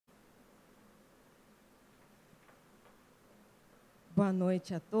Boa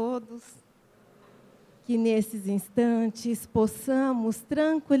noite a todos. Que nesses instantes possamos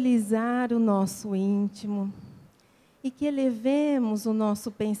tranquilizar o nosso íntimo e que elevemos o nosso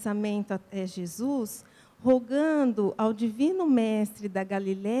pensamento até Jesus, rogando ao Divino Mestre da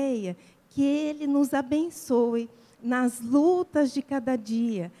Galileia que Ele nos abençoe nas lutas de cada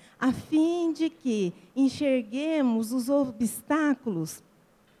dia, a fim de que enxerguemos os obstáculos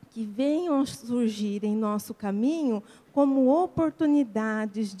que venham a surgir em nosso caminho como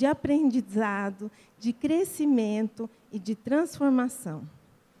oportunidades de aprendizado, de crescimento e de transformação.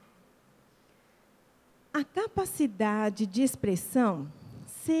 A capacidade de expressão,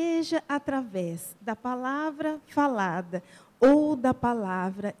 seja através da palavra falada ou da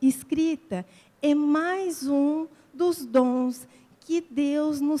palavra escrita, é mais um dos dons que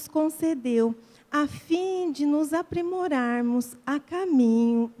Deus nos concedeu, a fim de nos aprimorarmos a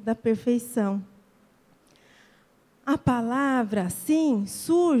caminho da perfeição. A palavra, assim,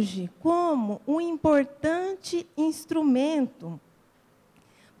 surge como um importante instrumento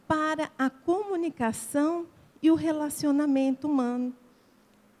para a comunicação e o relacionamento humano.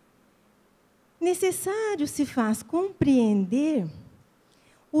 Necessário se faz compreender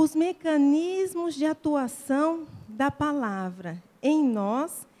os mecanismos de atuação da palavra em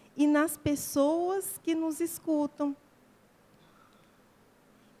nós e nas pessoas que nos escutam.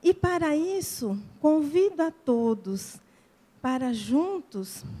 E para isso, convido a todos para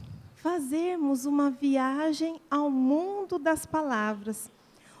juntos fazermos uma viagem ao mundo das palavras,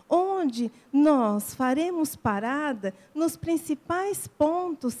 onde nós faremos parada nos principais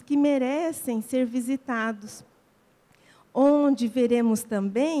pontos que merecem ser visitados, onde veremos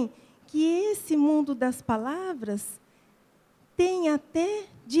também que esse mundo das palavras tem até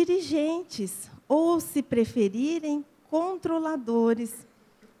dirigentes, ou, se preferirem, controladores.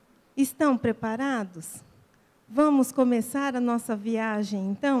 Estão preparados? Vamos começar a nossa viagem,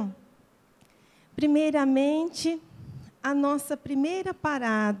 então? Primeiramente, a nossa primeira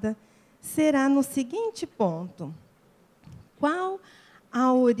parada será no seguinte ponto: qual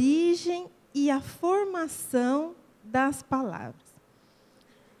a origem e a formação das palavras?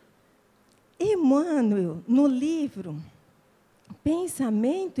 Emmanuel, no livro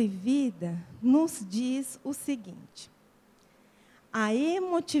Pensamento e Vida, nos diz o seguinte: a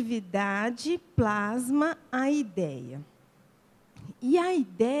emotividade plasma a ideia. E a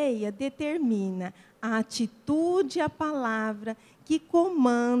ideia determina a atitude e a palavra que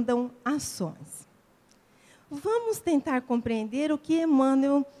comandam ações. Vamos tentar compreender o que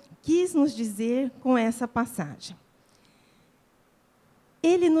Emmanuel quis nos dizer com essa passagem.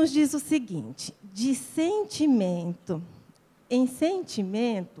 Ele nos diz o seguinte: de sentimento em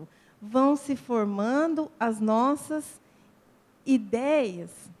sentimento vão se formando as nossas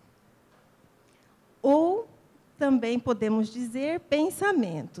ideias, ou também podemos dizer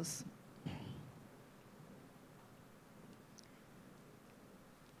pensamentos.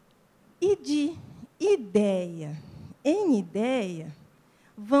 E de ideia em ideia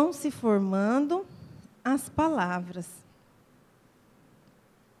vão se formando as palavras.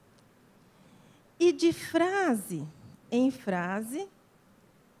 E de frase em frase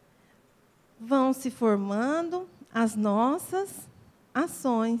vão se formando as nossas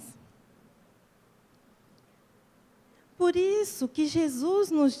ações. Por isso que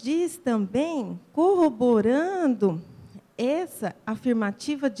Jesus nos diz também, corroborando essa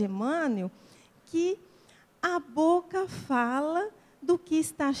afirmativa de Emmanuel, que a boca fala do que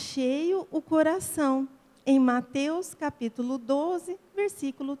está cheio o coração, em Mateus capítulo 12,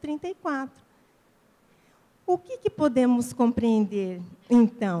 versículo 34. O que podemos compreender,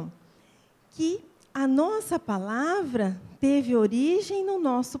 então? Que a nossa palavra teve origem no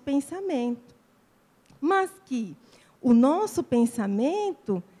nosso pensamento, mas que o nosso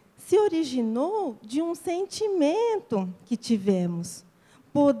pensamento se originou de um sentimento que tivemos.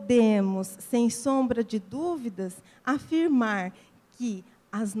 Podemos, sem sombra de dúvidas, afirmar que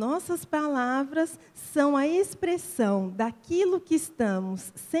as nossas palavras são a expressão daquilo que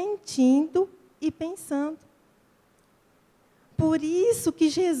estamos sentindo e pensando. Por isso que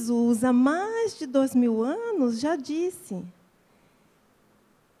Jesus, há mais de 2000 anos, já disse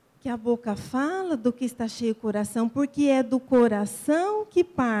que a boca fala do que está cheio o coração, porque é do coração que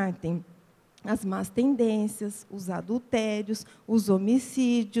partem as más tendências, os adultérios, os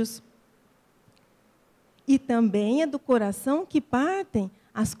homicídios. E também é do coração que partem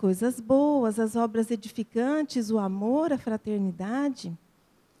as coisas boas, as obras edificantes, o amor, a fraternidade.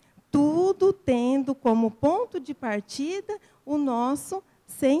 Tudo tendo como ponto de partida o nosso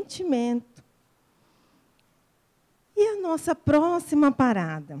sentimento. E a nossa próxima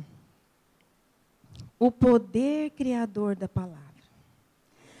parada? O poder criador da palavra.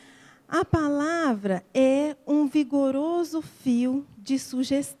 A palavra é um vigoroso fio de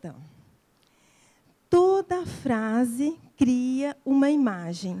sugestão. Toda frase cria uma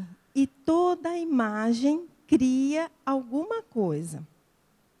imagem e toda imagem cria alguma coisa.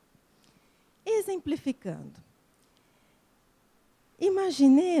 Exemplificando,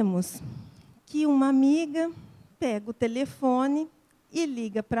 imaginemos que uma amiga pega o telefone e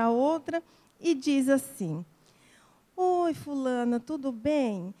liga para outra e diz assim: oi, fulana, tudo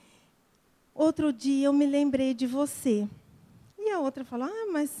bem? Outro dia eu me lembrei de você. E a outra falou: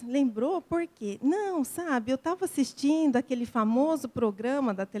 mas lembrou por quê? Não, sabe, eu estava assistindo aquele famoso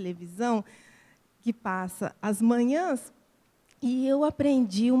programa da televisão que passa às manhãs e eu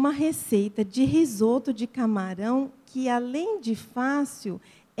aprendi uma receita de risoto de camarão que, além de fácil,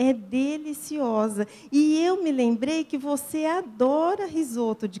 é deliciosa. E eu me lembrei que você adora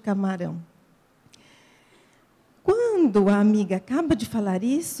risoto de camarão. Quando a amiga acaba de falar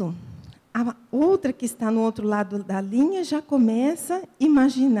isso, a outra que está no outro lado da linha já começa a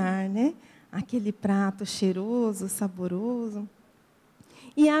imaginar, né? Aquele prato cheiroso, saboroso.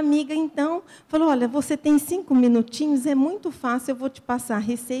 E a amiga, então, falou: olha, você tem 5 minutinhos, é muito fácil, eu vou te passar a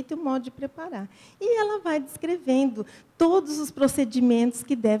receita e o modo de preparar. E ela vai descrevendo todos os procedimentos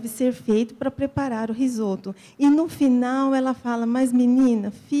que deve ser feito para preparar o risoto. E, no final, ela fala: mas,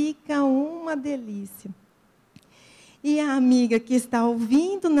 menina, fica uma delícia. E a amiga que está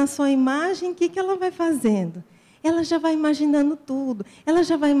ouvindo na sua imagem, o que ela vai fazendo? Ela já vai imaginando tudo. Ela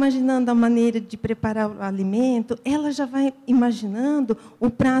já vai imaginando a maneira de preparar o alimento. Ela já vai imaginando o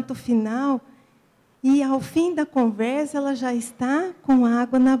prato final. E, ao fim da conversa, ela já está com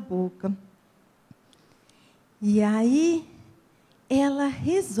água na boca. E aí, ela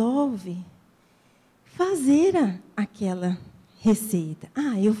resolve fazer aquela receita.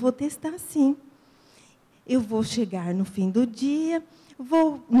 Eu vou testar sim. Eu vou chegar no fim do dia,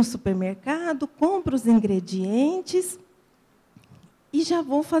 vou no supermercado, compro os ingredientes e já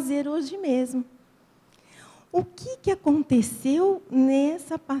vou fazer hoje mesmo. O que aconteceu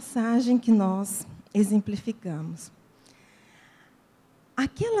nessa passagem que nós exemplificamos?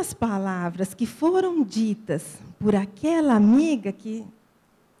 Aquelas palavras que foram ditas por aquela amiga que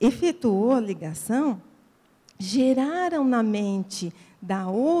efetuou a ligação, geraram na mente da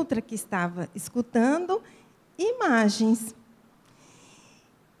outra que estava escutando imagens.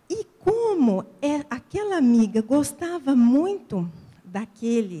 E como aquela amiga gostava muito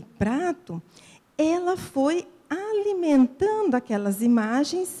daquele prato, ela foi alimentando aquelas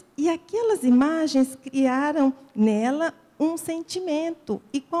imagens e aquelas imagens criaram nela um sentimento.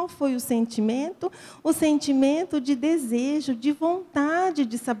 E qual foi o sentimento? O sentimento de desejo, de vontade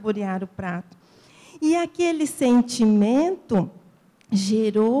de saborear o prato. E aquele sentimento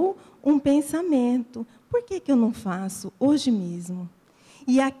gerou um pensamento: por que eu não faço hoje mesmo?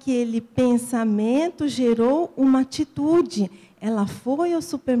 E aquele pensamento gerou uma atitude. Ela foi ao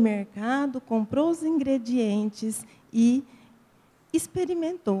supermercado, comprou os ingredientes e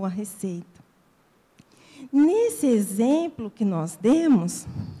experimentou a receita. Nesse exemplo que nós demos,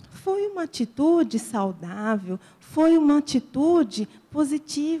 foi uma atitude saudável, foi uma atitude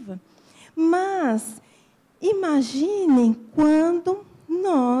positiva. Mas imaginem quando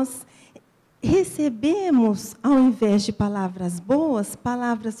nós recebemos, ao invés de palavras boas,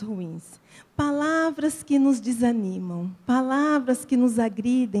 palavras ruins. Palavras que nos desanimam, palavras que nos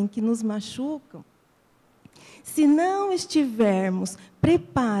agridem, que nos machucam. Se não estivermos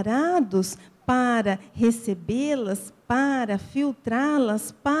preparados para recebê-las, para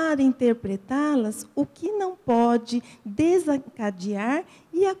filtrá-las, para interpretá-las, o que não pode desencadear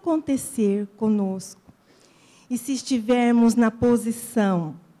e acontecer conosco? E se estivermos na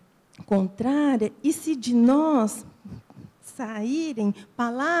posição contrária, e se de nós saírem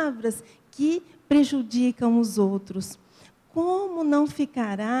palavras que prejudicam os outros, como não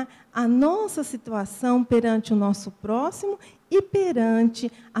ficará a nossa situação perante o nosso próximo e perante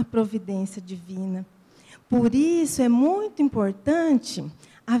a providência divina? Por isso, é muito importante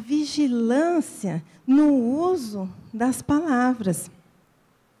a vigilância no uso das palavras.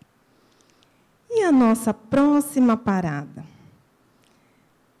 E a nossa próxima parada?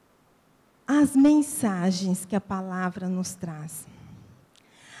 As mensagens que a palavra nos traz.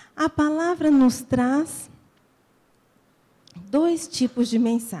 A palavra nos traz 2 tipos de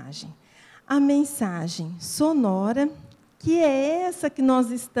mensagem. A mensagem sonora, que é essa que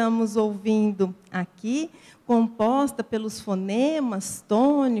nós estamos ouvindo aqui, composta pelos fonemas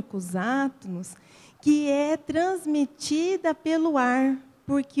tônicos, átonos, que é transmitida pelo ar,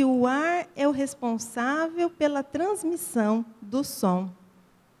 porque o ar é o responsável pela transmissão do som.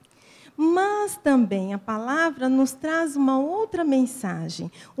 Mas também a palavra nos traz uma outra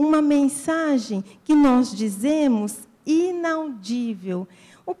mensagem, uma mensagem que nós dizemos inaudível.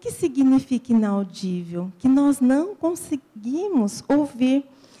 O que significa inaudível? Que nós não conseguimos ouvir.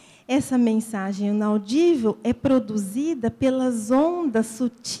 Essa mensagem inaudível é produzida pelas ondas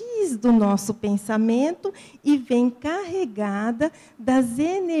sutis do nosso pensamento e vem carregada das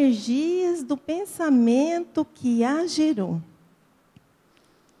energias do pensamento que a gerou.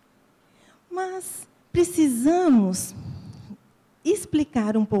 Mas precisamos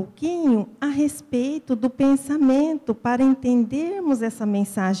explicar um pouquinho a respeito do pensamento para entendermos essa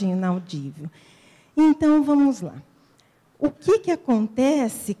mensagem inaudível. Então, vamos lá. O que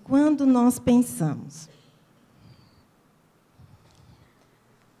acontece quando nós pensamos?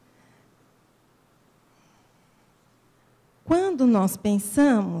 Quando nós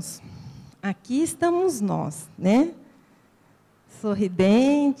pensamos, aqui estamos nós, né?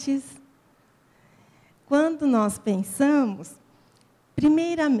 Sorridentes. Quando nós pensamos,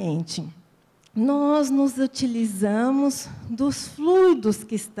 primeiramente, nós nos utilizamos dos fluidos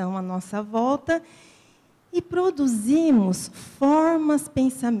que estão à nossa volta e produzimos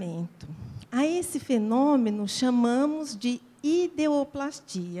formas-pensamento. A esse fenômeno chamamos de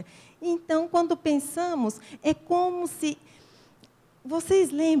ideoplastia. Então, quando pensamos, é como se...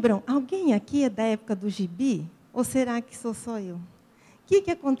 Vocês lembram, alguém aqui é da época do gibi? Ou será que sou só eu? O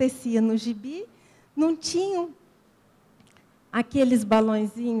que acontecia no gibi? Não tinham aqueles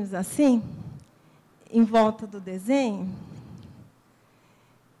balõezinhos assim, em volta do desenho?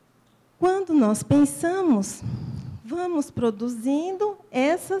 Quando nós pensamos, vamos produzindo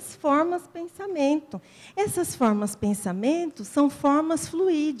essas formas-pensamento. Essas formas-pensamento são formas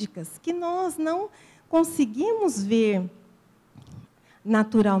fluídicas, que nós não conseguimos ver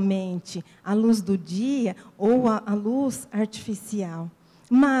naturalmente, à luz do dia ou à luz artificial,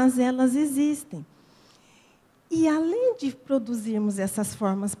 mas elas existem. E, além de produzirmos essas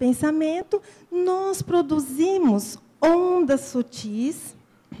formas-pensamento, nós produzimos ondas sutis,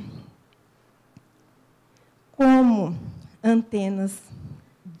 como antenas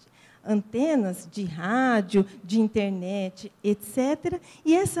de rádio, de internet, etc.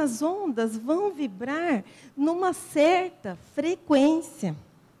 E essas ondas vão vibrar numa certa frequência.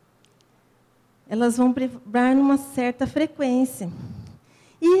 Elas vão vibrar numa certa frequência.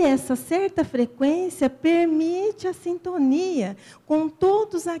 E essa certa frequência permite a sintonia com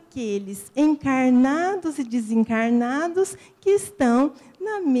todos aqueles encarnados e desencarnados que estão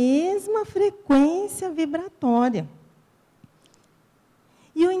na mesma frequência vibratória.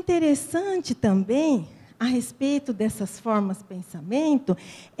 E o interessante também, a respeito dessas formas-pensamento,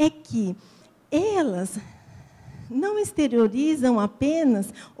 é que elas não exteriorizam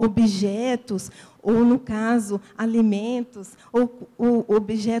apenas objetos, ou, no caso, alimentos, ou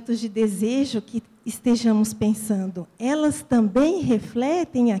objetos de desejo que estejamos pensando. Elas também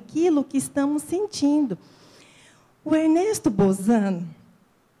refletem aquilo que estamos sentindo. O Ernesto Bozano,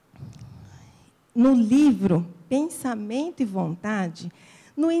 no livro Pensamento e Vontade,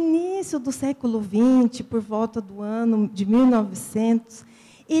 no início do século XX, por volta do ano de 1900,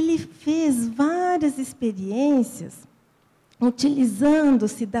 ele fez várias experiências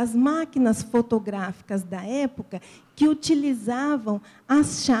utilizando-se das máquinas fotográficas da época que utilizavam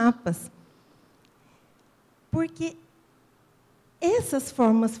as chapas. Porque essas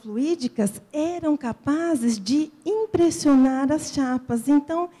formas fluídicas eram capazes de impressionar as chapas.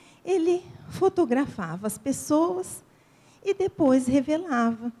 Então, ele fotografava as pessoas e depois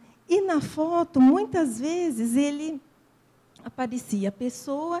revelava. E na foto, muitas vezes, aparecia a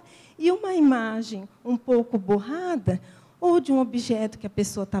pessoa e uma imagem um pouco borrada, ou de um objeto que a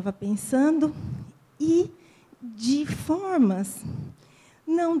pessoa estava pensando, e de formas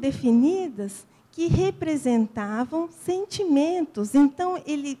não definidas que representavam sentimentos. Então,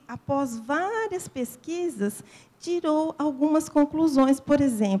 ele, após várias pesquisas, tirou algumas conclusões. Por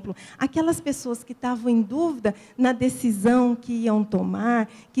exemplo, aquelas pessoas que estavam em dúvida na decisão que iam tomar,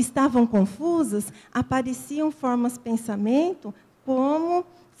 que estavam confusas, apareciam formas-pensamento como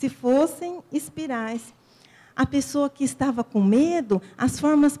se fossem espirais. A pessoa que estava com medo, as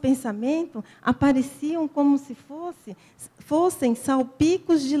formas-pensamento apareciam como se fossem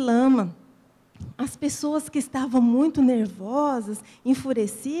salpicos de lama. As pessoas que estavam muito nervosas,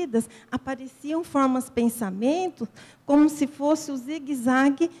 enfurecidas, apareciam formas-pensamento como se fosse o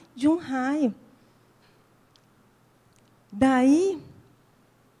zigue-zague de um raio. Daí,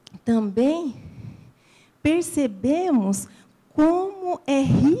 também, percebemos como é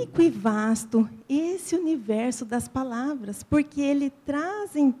rico e vasto esse universo das palavras, porque ele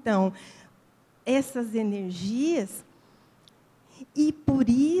traz, então, essas energias E por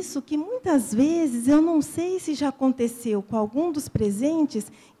isso que muitas vezes, eu não sei se já aconteceu com algum dos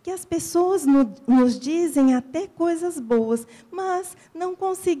presentes, que as pessoas nos dizem até coisas boas, mas não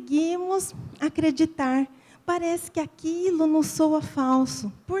conseguimos acreditar. Parece que aquilo nos soa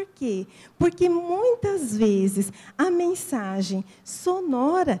falso. Por quê? Porque muitas vezes a mensagem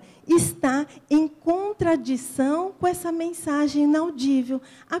sonora está em contradição com essa mensagem inaudível.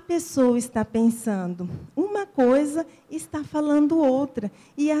 A pessoa está pensando uma coisa, está falando outra.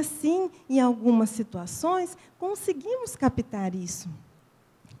 E assim, em algumas situações, conseguimos captar isso.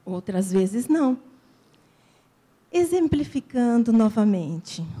 Outras vezes, não. Exemplificando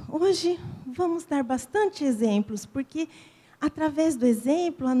novamente. Hoje, vamos dar bastante exemplos, porque, através do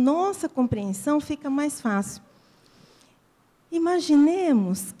exemplo, a nossa compreensão fica mais fácil.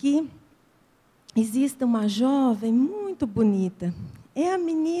 Imaginemos que exista uma jovem muito bonita. É a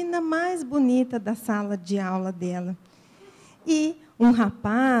menina mais bonita da sala de aula dela. E um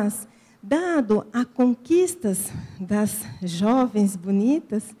rapaz, dado a conquistas das jovens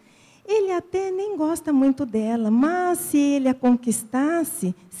bonitas, ele até nem gosta muito dela, mas se ele a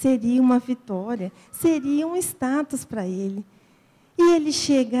conquistasse, seria uma vitória, seria um status para ele. E ele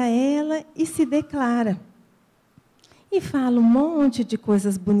chega a ela e se declara. E fala um monte de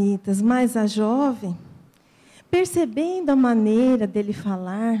coisas bonitas, mas a jovem, percebendo a maneira dele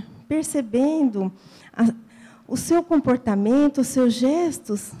falar, percebendo o seu comportamento, os seus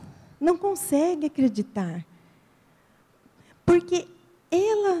gestos, não consegue acreditar. Porque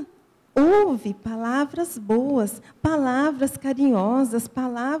ela ouve palavras boas, palavras carinhosas,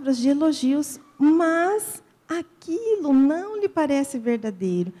 palavras de elogios, mas aquilo não lhe parece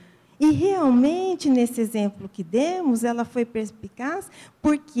verdadeiro. E realmente, nesse exemplo que demos, ela foi perspicaz,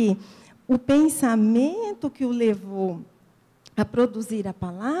 porque o pensamento que o levou a produzir a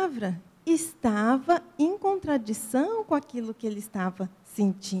palavra estava em contradição com aquilo que ele estava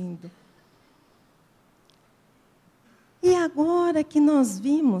sentindo. E agora que nós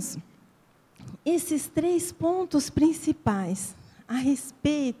vimos esses 3 pontos principais a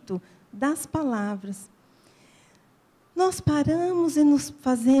respeito das palavras, nós paramos e nos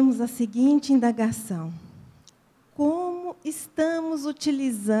fazemos a seguinte indagação: como estamos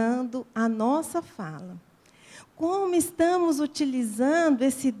utilizando a nossa fala? Como estamos utilizando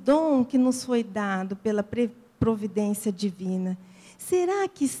esse dom que nos foi dado pela providência divina? Será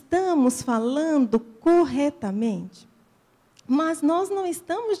que estamos falando corretamente? Mas nós não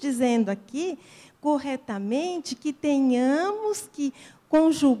estamos dizendo aqui, corretamente, que tenhamos que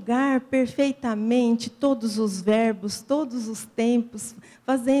conjugar perfeitamente todos os verbos, todos os tempos,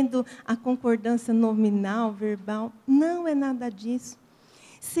 fazendo a concordância nominal, verbal. Não é nada disso.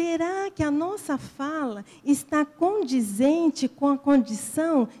 Será que a nossa fala está condizente com a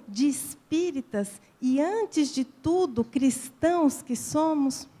condição de espíritas e, antes de tudo, cristãos que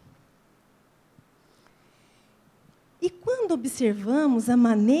somos? E quando observamos a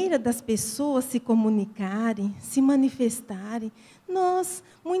maneira das pessoas se comunicarem, se manifestarem, nós,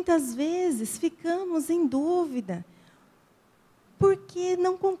 muitas vezes, ficamos em dúvida, porque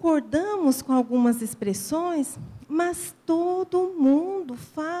não concordamos com algumas expressões, mas todo mundo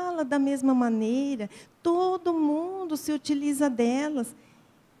fala da mesma maneira, todo mundo se utiliza delas.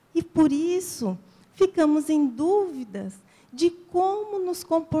 E, por isso, ficamos em dúvidas de como nos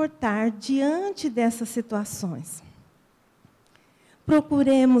comportar diante dessas situações.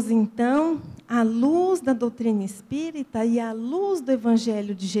 Procuremos, então, à luz da doutrina espírita e à luz do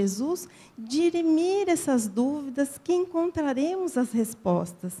Evangelho de Jesus, dirimir essas dúvidas que encontraremos as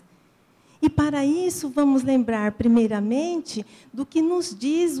respostas. E, para isso, vamos lembrar, primeiramente, do que nos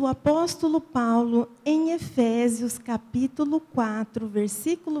diz o apóstolo Paulo em Efésios, capítulo 4,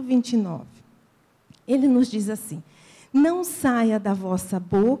 versículo 29. Ele nos diz assim: não saia da vossa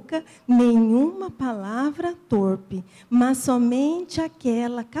boca nenhuma palavra torpe, mas somente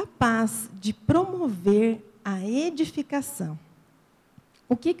aquela capaz de promover a edificação.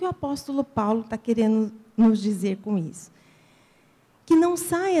 O que o apóstolo Paulo está querendo nos dizer com isso? Que não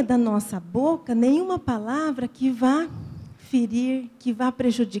saia da nossa boca nenhuma palavra que vá ferir, que vá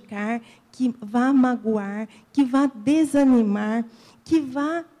prejudicar, que vá magoar, que vá desanimar, que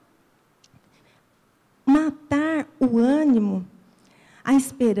vá matar o ânimo, a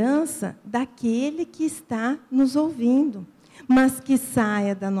esperança daquele que está nos ouvindo. Mas que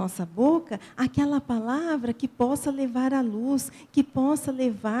saia da nossa boca aquela palavra que possa levar a luz, que possa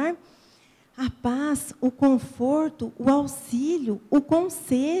levar a paz, o conforto, o auxílio, o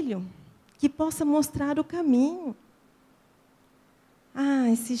conselho, que possa mostrar o caminho.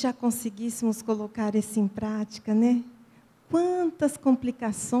 Ah, se já conseguíssemos colocar isso em prática, né? quantas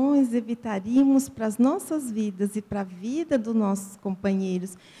complicações evitaríamos para as nossas vidas e para a vida dos nossos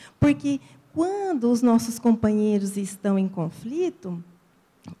companheiros. Porque quando os nossos companheiros estão em conflito,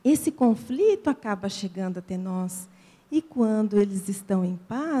 esse conflito acaba chegando até nós. E quando eles estão em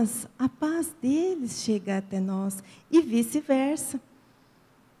paz, a paz deles chega até nós e vice-versa.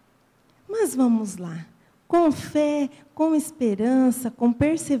 Mas vamos lá. Com fé, com esperança, com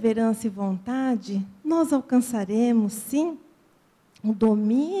perseverança e vontade, nós alcançaremos, sim, o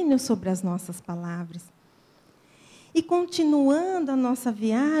domínio sobre as nossas palavras. E continuando a nossa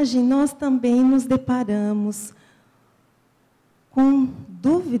viagem, nós também nos deparamos com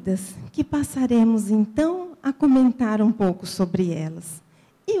dúvidas que passaremos, então, a comentar um pouco sobre elas.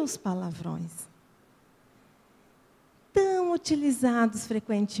 E os palavrões? Tão utilizados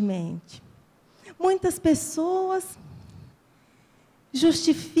frequentemente. Muitas pessoas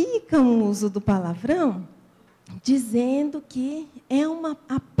justificam o uso do palavrão dizendo que é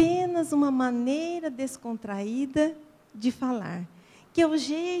apenas uma maneira descontraída de falar, que é o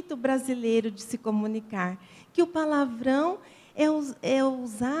jeito brasileiro de se comunicar, que o palavrão é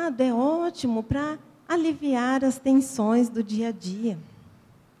usado, é ótimo para aliviar as tensões do dia a dia.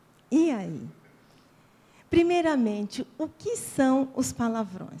 E aí? Primeiramente, o que são os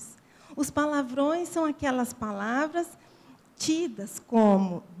palavrões? Os palavrões são aquelas palavras tidas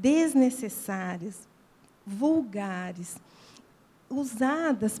como desnecessárias, vulgares,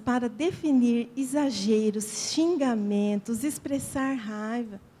 usadas para definir exageros, xingamentos, expressar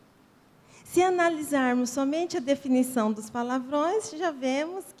raiva. Se analisarmos somente a definição dos palavrões, já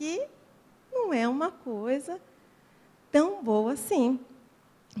vemos que não é uma coisa tão boa assim.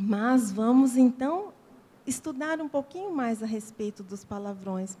 Mas vamos, então, estudar um pouquinho mais a respeito dos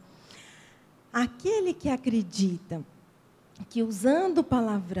palavrões. Aquele que acredita que, usando o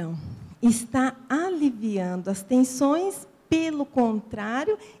palavrão, está aliviando as tensões, pelo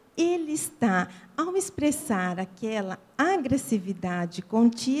contrário, ele está, ao expressar aquela agressividade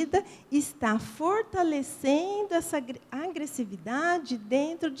contida, está fortalecendo essa agressividade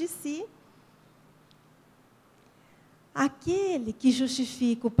dentro de si. Aquele que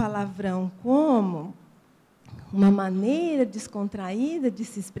justifica o palavrão como uma maneira descontraída de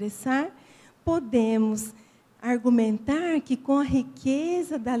se expressar, podemos argumentar que, com a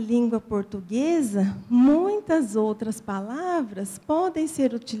riqueza da língua portuguesa, muitas outras palavras podem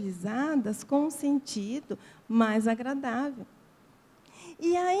ser utilizadas com um sentido mais agradável.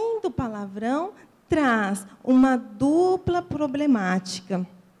 E ainda o palavrão traz uma dupla problemática.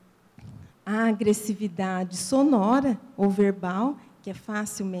 A agressividade sonora ou verbal, que é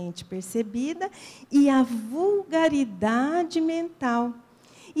facilmente percebida, e a vulgaridade mental.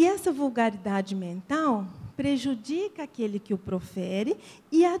 E essa vulgaridade mental prejudica aquele que o profere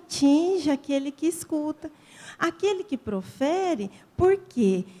e atinge aquele que escuta. Aquele que profere,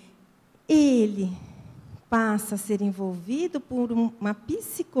 porque ele passa a ser envolvido por uma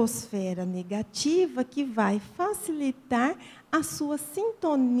psicosfera negativa que vai facilitar a sua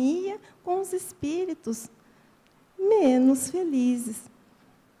sintonia com os espíritos menos felizes.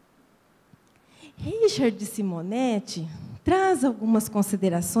 Richard Simonetti traz algumas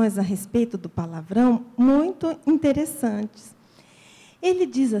considerações a respeito do palavrão muito interessantes. Ele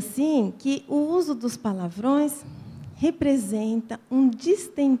diz assim que o uso dos palavrões representa um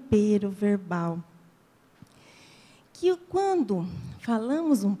destempero verbal. Que quando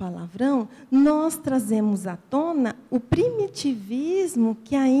falamos um palavrão, nós trazemos à tona o primitivismo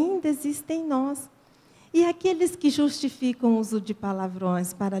que ainda existe em nós. E aqueles que justificam o uso de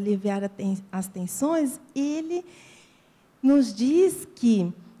palavrões para aliviar as tensões, ele nos diz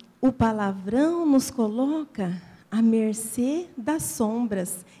que o palavrão nos coloca à mercê das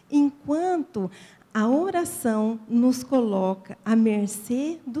sombras, enquanto a oração nos coloca à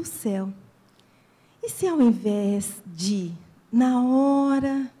mercê do céu. E se, ao invés de, na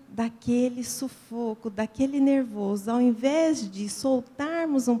hora daquele sufoco, daquele nervoso, ao invés de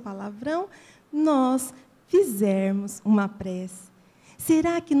soltarmos um palavrão, nós fizermos uma prece?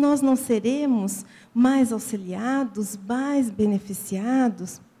 Será que nós não seremos mais auxiliados, mais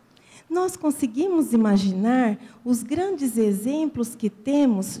beneficiados? Nós conseguimos imaginar os grandes exemplos que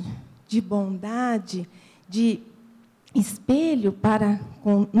temos de bondade, de espelho para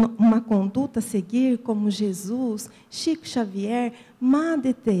uma conduta a seguir, como Jesus, Chico Xavier,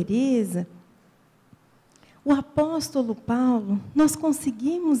 Madre Teresa, o apóstolo Paulo? Nós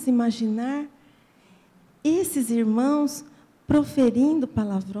conseguimos imaginar esses irmãos proferindo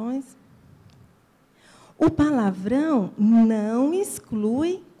palavrões? O palavrão não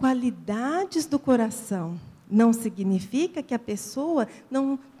exclui qualidades do coração, Não significa que a pessoa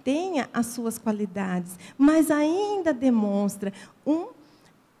não tenha as suas qualidades, mas ainda demonstra um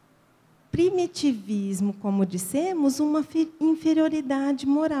primitivismo, como dissemos, uma inferioridade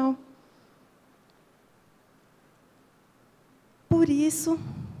moral. Por isso,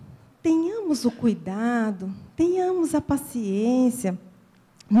 tenhamos o cuidado, tenhamos a paciência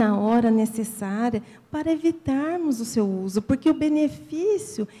na hora necessária para evitarmos o seu uso, porque o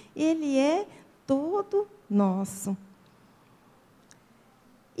benefício, ele é todo nosso.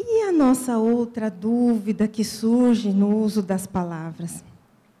 E a nossa outra dúvida que surge no uso das palavras?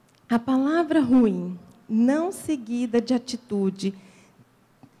 A palavra ruim, não seguida de atitude,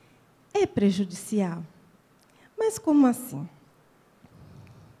 é prejudicial. Mas como assim?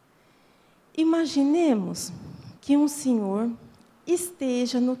 Imaginemos que um senhor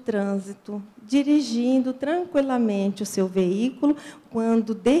esteja no trânsito, dirigindo tranquilamente o seu veículo,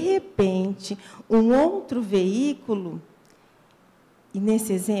 quando, de repente, um outro veículo... E,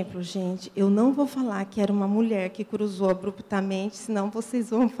 nesse exemplo, gente, eu não vou falar que era uma mulher que cruzou abruptamente, senão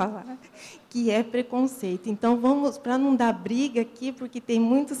vocês vão falar que é preconceito. Então, vamos, para não dar briga aqui, porque tem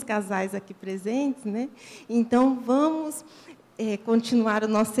muitos casais aqui presentes, né? Então, vamos continuar o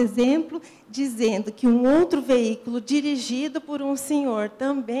nosso exemplo, dizendo que um outro veículo, dirigido por um senhor,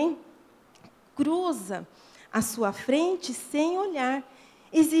 também cruza à sua frente sem olhar,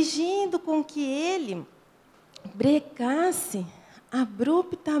 exigindo com que ele brecasse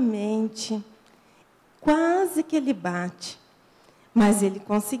abruptamente, quase que ele bate. Mas ele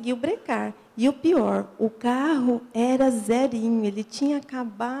conseguiu brecar. E o pior, o carro era zerinho, ele tinha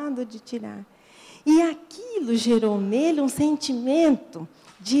acabado de tirar. E aquilo gerou nele um sentimento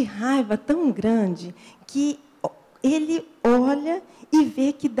de raiva tão grande que ele olha e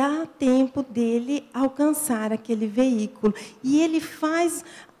vê que dá tempo dele alcançar aquele veículo. E ele faz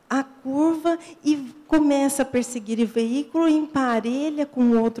a curva e começa a perseguir o veículo, emparelha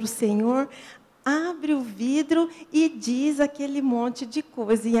com outro senhor, abre o vidro e diz aquele monte de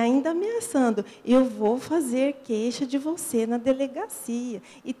coisa, e ainda ameaçando, eu vou fazer queixa de você na delegacia,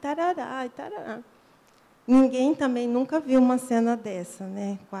 e tarará, e tarará. Ninguém também nunca viu uma cena dessa,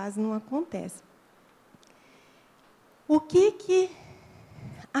 né? Quase não acontece. O que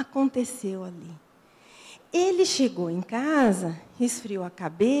aconteceu ali? Ele chegou em casa, esfriou a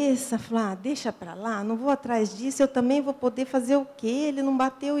cabeça, falou, deixa para lá, não vou atrás disso, eu também vou poder fazer o quê? Ele não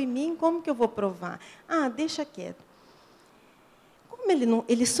bateu em mim, como que eu vou provar? Deixa quieto. Como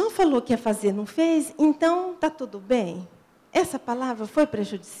ele só falou que ia fazer, não fez, então está tudo bem. Essa palavra foi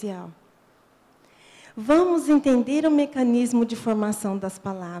prejudicial. Vamos entender o mecanismo de formação das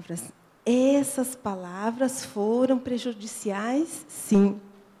palavras. Essas palavras foram prejudiciais, sim.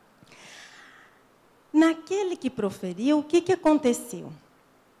 Naquele que proferiu, o que aconteceu?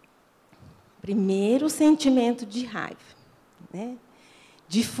 Primeiro, o sentimento de raiva, né?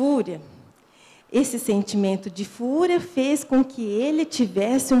 De fúria. Esse sentimento de fúria fez com que ele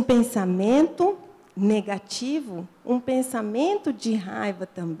tivesse um pensamento negativo, um pensamento de raiva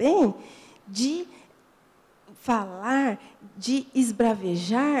também, de falar, de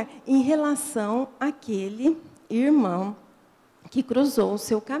esbravejar em relação àquele irmão que cruzou o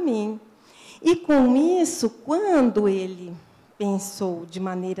seu caminho. E, com isso, quando ele pensou de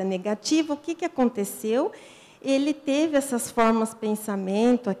maneira negativa, o que aconteceu? Ele teve essas formas de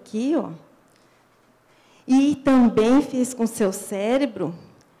pensamento aqui, ó, e também fez com seu cérebro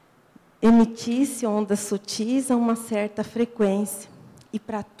emitisse ondas sutis a uma certa frequência. E,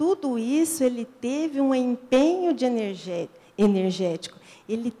 para tudo isso, ele teve um empenho de energético,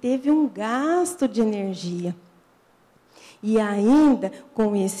 ele teve um gasto de energia. E ainda,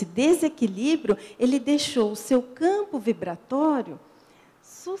 com esse desequilíbrio, ele deixou o seu campo vibratório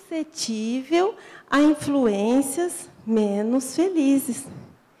suscetível a influências menos felizes.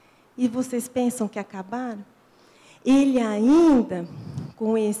 E vocês pensam que acabaram? Ele ainda,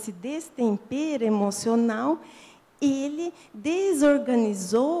 com esse destempero emocional, ele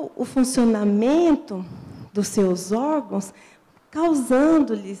desorganizou o funcionamento dos seus órgãos,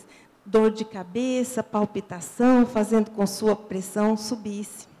 causando-lhes dor de cabeça, palpitação, fazendo com que sua pressão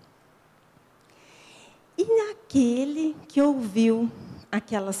subisse. E aquele que ouviu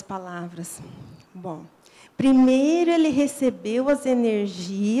aquelas palavras? Bom, primeiro ele recebeu as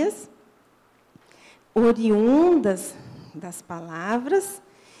energias oriundas das palavras,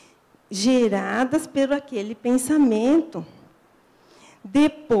 geradas por aquele pensamento.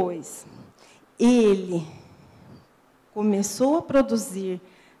 Depois, ele começou a produzir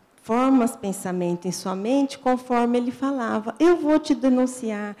forma os pensamentos em sua mente conforme ele falava. Eu vou te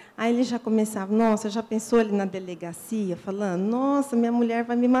denunciar. Aí ele já começava, nossa, já pensou ali na delegacia, falando, nossa, minha mulher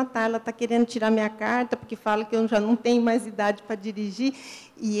vai me matar, ela está querendo tirar minha carta, porque fala que eu já não tenho mais idade para dirigir.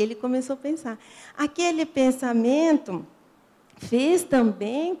 E ele começou a pensar. Aquele pensamento fez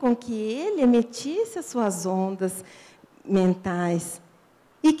também com que ele emitisse as suas ondas mentais.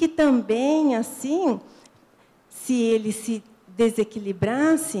 E que também, assim, se ele se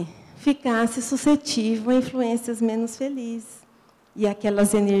desequilibrasse, ficasse suscetível a influências menos felizes. E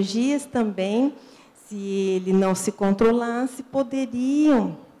aquelas energias também, se ele não se controlasse,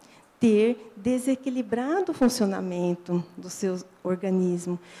 poderiam ter desequilibrado o funcionamento do seu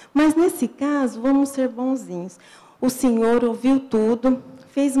organismo. Mas, nesse caso, vamos ser bonzinhos. O senhor ouviu tudo,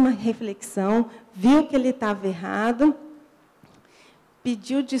 fez uma reflexão, viu que ele estava errado,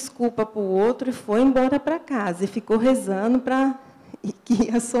 pediu desculpa para o outro e foi embora para casa. E ficou rezando para que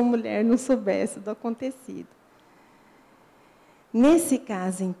a sua mulher não soubesse do acontecido. Nesse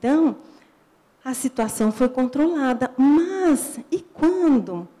caso, então, a situação foi controlada. Mas, e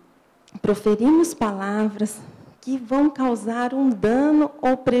quando proferimos palavras que vão causar um dano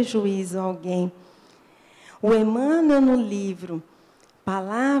ou prejuízo a alguém? O Emmanuel, no livro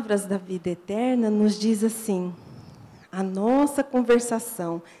Palavras da Vida Eterna, nos diz assim: a nossa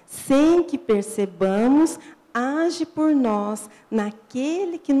conversação, sem que percebamos, age por nós,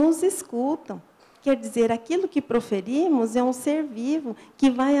 naquele que nos escutam. Quer dizer, aquilo que proferimos é um ser vivo que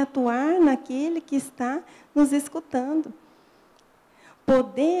vai atuar naquele que está nos escutando.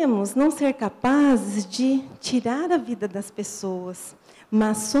 Podemos não ser capazes de tirar a vida das pessoas,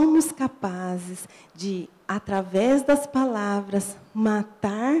 mas somos capazes de, através das palavras,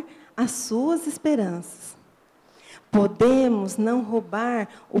 matar as suas esperanças. Podemos não roubar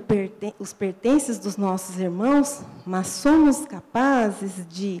os pertences dos nossos irmãos, mas somos capazes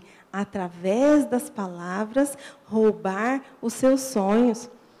de, através das palavras, roubar os seus sonhos.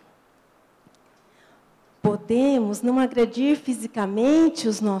 Podemos não agredir fisicamente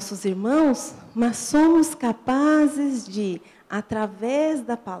os nossos irmãos, mas somos capazes de, através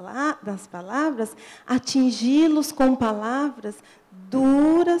das palavras, atingi-los com palavras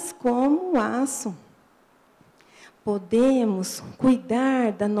duras como o aço. Podemos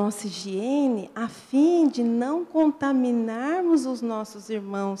cuidar da nossa higiene a fim de não contaminarmos os nossos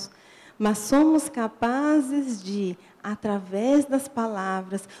irmãos, mas somos capazes de, através das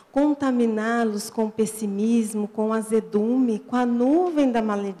palavras, contaminá-los com pessimismo, com azedume, com a nuvem da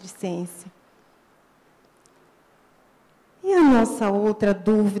maledicência. E a nossa outra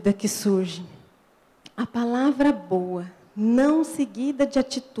dúvida que surge? A palavra boa, não seguida de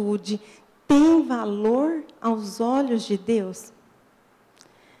atitude, tem valor aos olhos de Deus?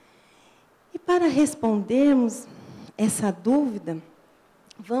 E para respondermos essa dúvida,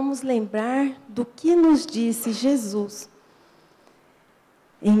 vamos lembrar do que nos disse Jesus.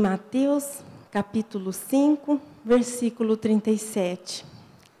 Em Mateus, capítulo 5, versículo 37.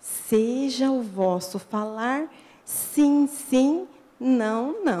 Seja o vosso falar sim, sim,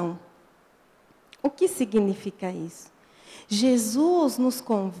 não, não. O que significa isso? Jesus nos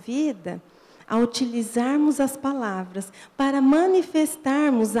convida a utilizarmos as palavras para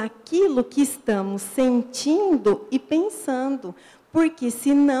manifestarmos aquilo que estamos sentindo e pensando, porque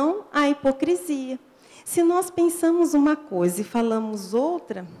senão há hipocrisia. Se nós pensamos uma coisa e falamos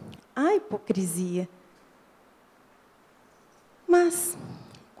outra, há hipocrisia. Mas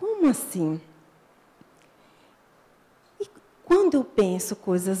como assim? E quando eu penso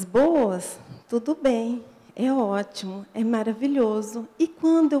coisas boas, tudo bem. É ótimo, é maravilhoso. E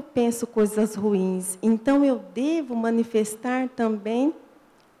quando eu penso coisas ruins, então eu devo manifestar também?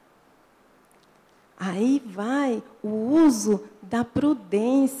 Aí vai o uso da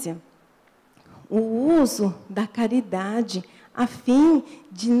prudência, o uso da caridade, a fim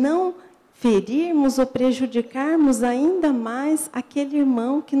de não ferirmos ou prejudicarmos ainda mais aquele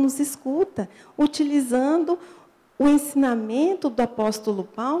irmão que nos escuta, utilizando o ensinamento do apóstolo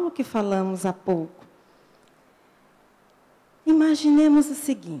Paulo que falamos há pouco. Imaginemos o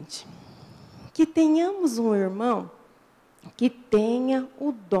seguinte, que tenhamos um irmão que tenha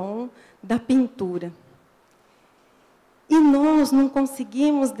o dom da pintura. E nós não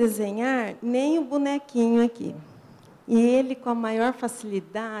conseguimos desenhar nem o bonequinho aqui. E ele, com a maior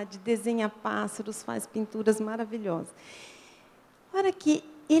facilidade, desenha pássaros, faz pinturas maravilhosas. Na hora que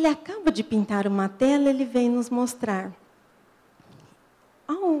ele acaba de pintar uma tela, ele vem nos mostrar.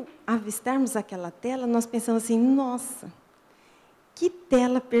 Ao avistarmos aquela tela, nós pensamos assim, nossa, que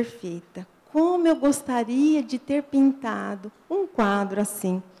tela perfeita! Como eu gostaria de ter pintado um quadro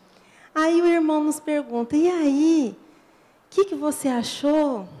assim. Aí o irmão nos pergunta, e aí, o que você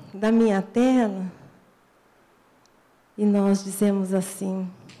achou da minha tela e nós dizemos assim: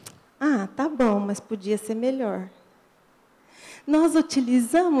 ah, tá bom, mas podia ser melhor. Nós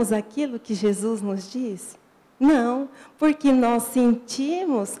utilizamos aquilo que Jesus nos disse? Não, porque nós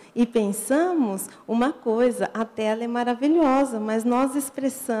sentimos e pensamos uma coisa, a tela é maravilhosa, mas nós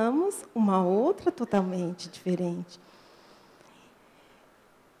expressamos uma outra totalmente diferente.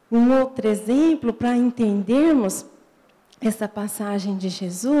 Um outro exemplo, para entendermos essa passagem de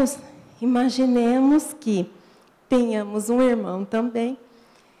Jesus, imaginemos que tenhamos um irmão também,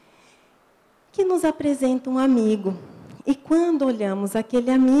 que nos apresenta um amigo. E quando olhamos aquele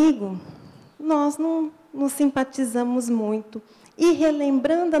amigo, nós não nos simpatizamos muito. E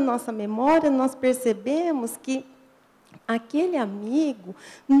relembrando a nossa memória, nós percebemos que aquele amigo,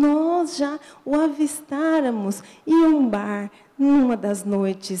 nós já o avistáramos em um bar, numa das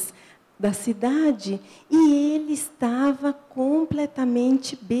noites da cidade, e ele estava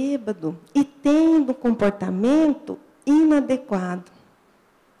completamente bêbado e tendo um comportamento inadequado.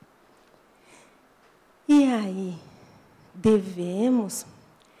 E aí, devemos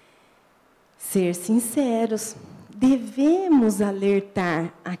ser sinceros, devemos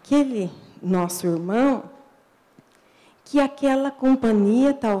alertar aquele nosso irmão que aquela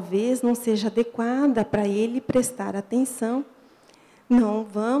companhia talvez não seja adequada para ele prestar atenção. Não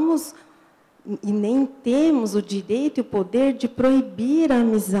vamos e nem temos o direito e o poder de proibir a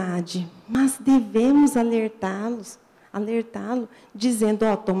amizade, mas devemos alertá-lo, dizendo: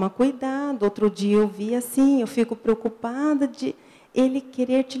 ó, toma cuidado, outro dia eu vi assim, eu fico preocupada de ele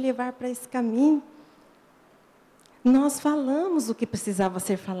querer te levar para esse caminho. Nós falamos o que precisava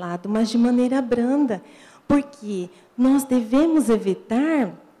ser falado, mas de maneira branda, porque nós devemos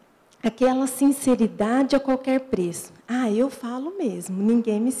evitar aquela sinceridade a qualquer preço. Ah, eu falo mesmo,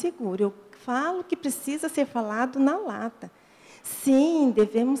 ninguém me segura, eu falo o que precisa ser falado na lata. Sim,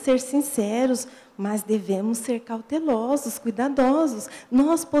 devemos ser sinceros, mas devemos ser cautelosos, cuidadosos.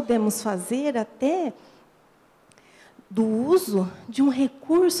 Nós podemos fazer até do uso de um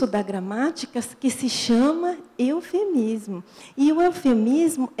recurso da gramática que se chama eufemismo. E o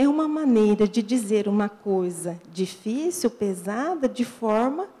eufemismo é uma maneira de dizer uma coisa difícil, pesada, de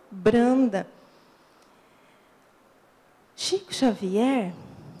forma branda. Chico Xavier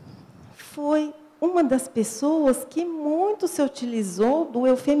foi uma das pessoas que muito se utilizou do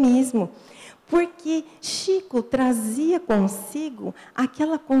eufemismo, porque Chico trazia consigo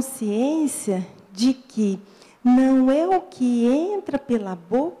aquela consciência de que não é o que entra pela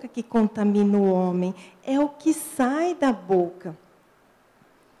boca que contamina o homem, é o que sai da boca.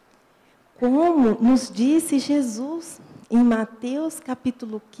 Como nos disse Jesus em Mateus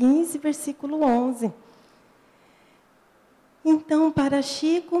capítulo 15, versículo 11. Então, para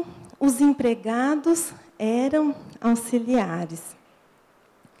Chico, os empregados eram auxiliares.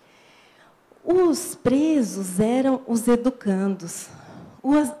 Os presos eram os educandos.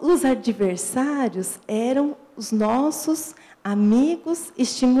 Os adversários eram os nossos amigos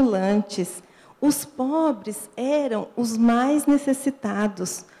estimulantes. Os pobres eram os mais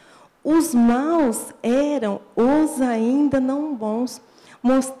necessitados. Os maus eram os ainda não bons,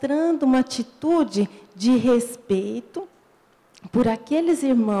 mostrando uma atitude de respeito por aqueles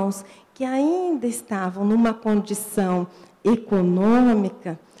irmãos que ainda estavam numa condição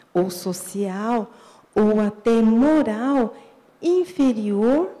econômica ou social ou até moral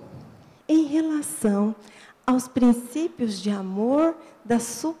inferior em relação aos princípios de amor da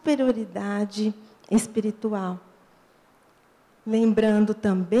superioridade espiritual. Lembrando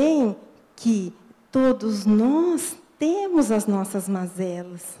também que todos nós temos as nossas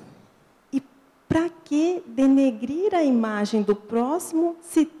mazelas. E para que denegrir a imagem do próximo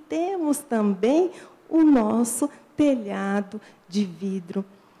se temos também o nosso telhado de vidro?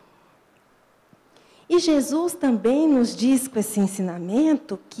 E Jesus também nos diz com esse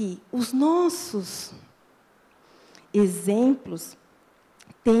ensinamento que os nossos exemplos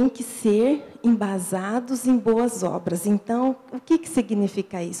têm que ser embasados em boas obras. Então, o que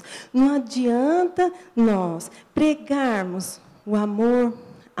significa isso? Não adianta nós pregarmos o amor,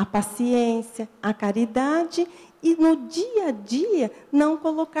 a paciência, a caridade e no dia a dia não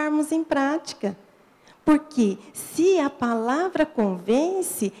colocarmos em prática. Porque se a palavra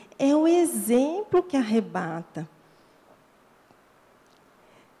convence, é o exemplo que arrebata.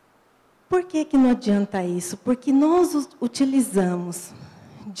 Por que não adianta isso? Porque nós utilizamos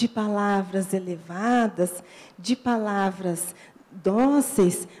de palavras elevadas, de palavras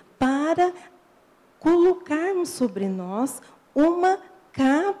dóceis, para colocarmos sobre nós uma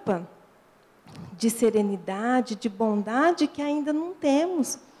capa de serenidade, de bondade que ainda não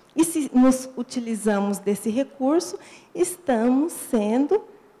temos. E se nos utilizamos desse recurso, estamos sendo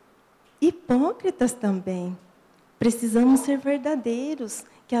hipócritas também. Precisamos ser verdadeiros,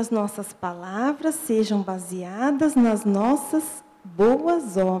 que as nossas palavras sejam baseadas nas nossas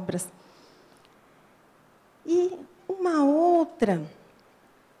boas obras. E uma outra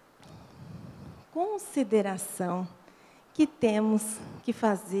consideração que temos que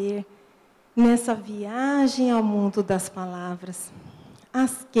fazer nessa viagem ao mundo das palavras,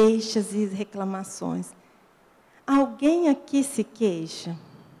 as queixas e reclamações. Alguém aqui se queixa?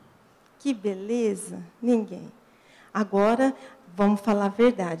 Que beleza! Ninguém. Agora, vamos falar a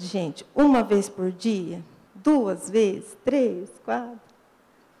verdade, gente. 1 vez por dia? 2 vezes? 3, 4?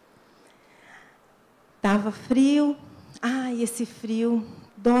 Estava frio. Ai, esse frio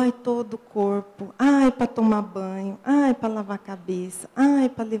dói todo o corpo. Ai, para tomar banho. Ai, para lavar a cabeça. Ai,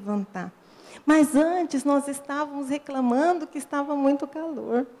 para levantar. Mas antes nós estávamos reclamando que estava muito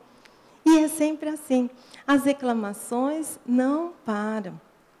calor. E é sempre assim. As reclamações não param.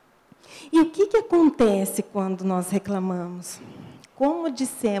 E o que acontece quando nós reclamamos? Como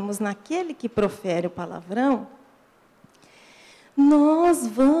dissemos naquele que profere o palavrão, nós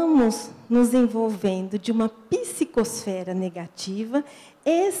vamos nos envolvendo de uma psicosfera negativa.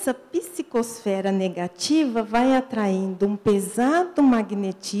 Essa psicosfera negativa vai atraindo um pesado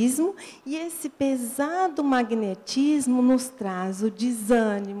magnetismo, e esse pesado magnetismo nos traz o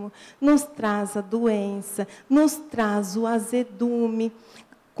desânimo, nos traz a doença, nos traz o azedume,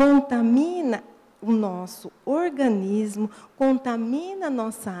 contamina o nosso organismo, contamina a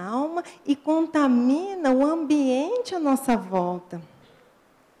nossa alma e contamina o ambiente à nossa volta.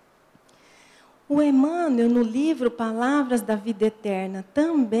 O Emmanuel, no livro Palavras da Vida Eterna,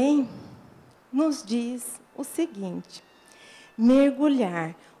 também nos diz o seguinte: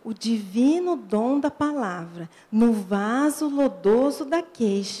 mergulhar o divino dom da palavra no vaso lodoso da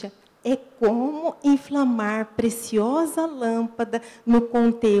queixa é como inflamar preciosa lâmpada no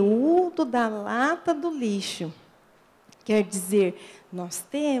conteúdo da lata do lixo. Quer dizer, nós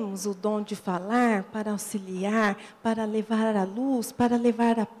temos o dom de falar para auxiliar, para levar a luz, para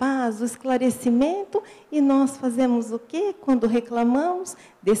levar a paz, o esclarecimento, e nós fazemos o quê? Quando reclamamos,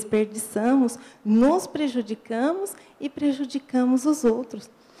 desperdiçamos, nos prejudicamos e prejudicamos os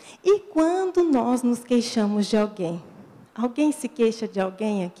outros. E quando nós nos queixamos de alguém? Alguém se queixa de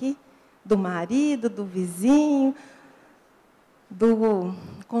alguém aqui? Do marido, do vizinho, do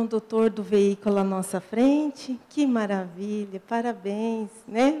condutor do veículo à nossa frente? Que maravilha, parabéns,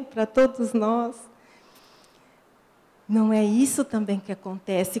 né, para todos nós. Não é isso também que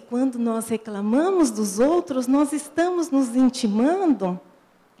acontece? Quando nós reclamamos dos outros, nós estamos nos intimando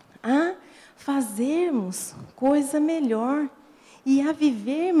a fazermos coisa melhor e a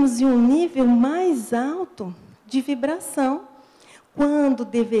vivermos em um nível mais alto de vibração. Quando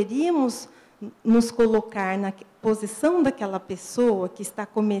deveríamos nos colocar na posição daquela pessoa que está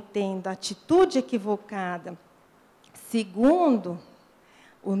cometendo a atitude equivocada, segundo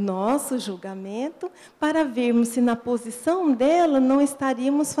o nosso julgamento, para vermos se na posição dela não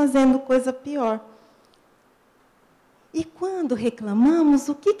estaríamos fazendo coisa pior. E quando reclamamos,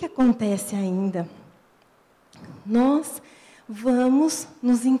 o que acontece ainda? Nós vamos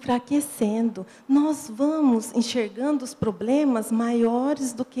nos enfraquecendo, nós vamos enxergando os problemas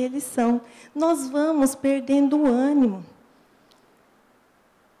maiores do que eles são, nós vamos perdendo o ânimo.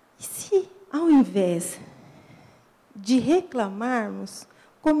 E se, ao invés de reclamarmos,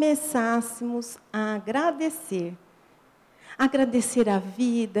 começássemos a agradecer a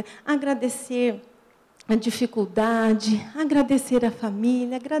vida, agradecer a dificuldade, agradecer a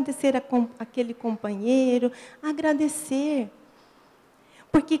família, agradecer aquele companheiro, agradecer.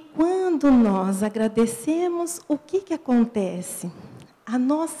 Porque quando nós agradecemos, o que acontece? A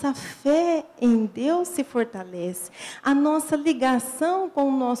nossa fé em Deus se fortalece, a nossa ligação com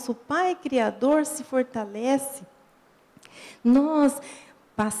o nosso Pai Criador se fortalece. Nós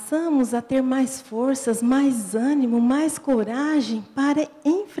passamos a ter mais forças, mais ânimo, mais coragem para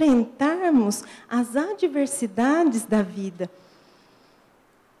enfrentarmos as adversidades da vida.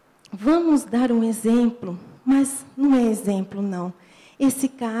 Vamos dar um exemplo, mas não é exemplo, não. Esse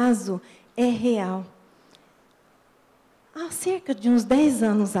caso é real. Há cerca de uns 10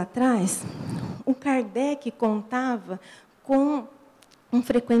 anos atrás, o Kardec contava com um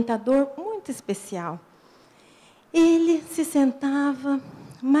frequentador muito especial. Ele se sentava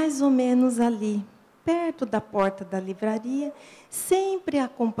mais ou menos ali, perto da porta da livraria, sempre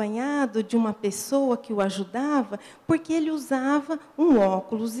acompanhado de uma pessoa que o ajudava, porque ele usava um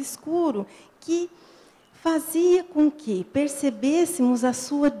óculos escuro que fazia com que percebêssemos a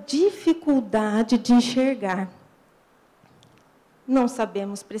sua dificuldade de enxergar. Não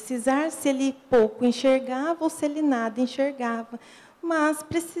sabemos precisar se ele pouco enxergava ou se ele nada enxergava, mas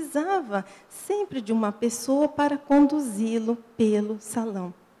precisava sempre de uma pessoa para conduzi-lo pelo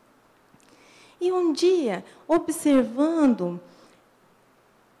salão. E um dia, observando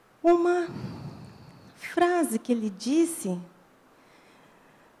uma frase que ele disse,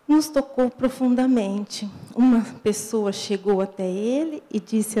 nos tocou profundamente. Uma pessoa chegou até ele e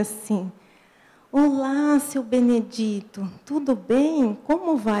disse assim: olá, seu Benedito, tudo bem?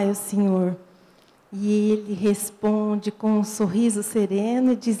 Como vai o senhor? E ele responde com um sorriso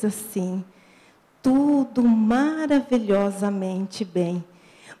sereno e diz assim: tudo maravilhosamente bem.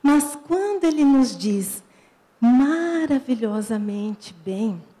 Mas quando ele nos diz maravilhosamente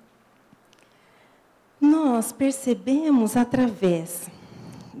bem, nós percebemos através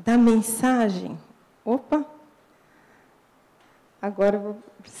da mensagem. Opa! Agora eu vou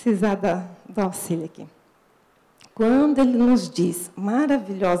precisar do auxílio aqui. Quando ele nos diz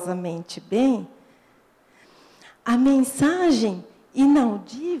maravilhosamente bem, a mensagem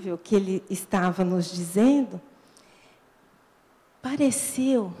inaudível que ele estava nos dizendo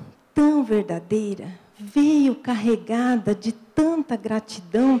pareceu tão verdadeira, veio carregada de tanta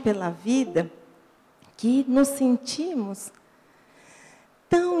gratidão pela vida, que nos sentimos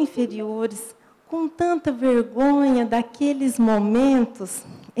tão inferiores, com tanta vergonha daqueles momentos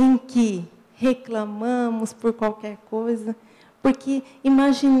em que reclamamos por qualquer coisa, porque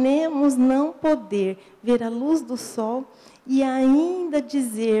imaginemos não poder ver a luz do sol e ainda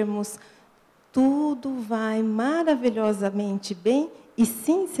dizermos: tudo vai maravilhosamente bem e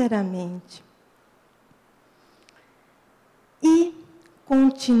sinceramente. E,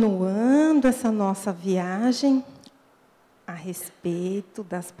 continuando essa nossa viagem a respeito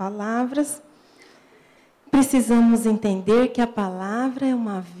das palavras, precisamos entender que a palavra é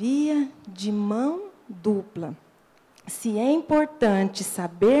uma via de mão dupla. Se é importante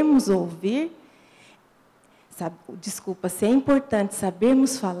sabermos ouvir, se é importante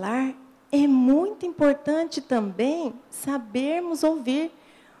sabermos falar, é muito importante também sabermos ouvir,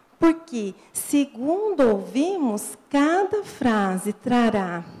 porque, segundo ouvimos, cada frase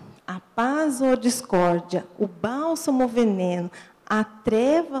trará a paz ou a discórdia, o bálsamo ou o veneno, a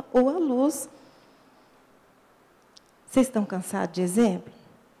treva ou a luz. Vocês estão cansados de exemplo?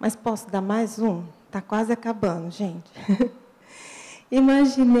 Mas posso dar mais um? Está quase acabando, gente.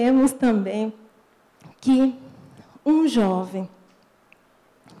 Imaginemos também que um jovem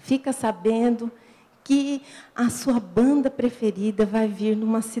fica sabendo que a sua banda preferida vai vir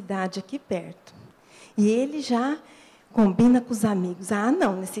numa cidade aqui perto. E ele já combina com os amigos: ah,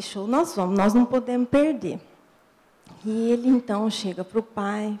 não, nesse show nós vamos, nós não podemos perder. E ele, então, chega para o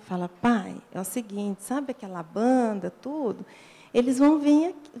pai, fala: pai, é o seguinte, sabe aquela banda, tudo? Eles vão vir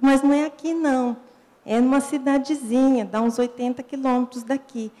aqui, mas não é aqui, não. É numa cidadezinha, dá uns 80 quilômetros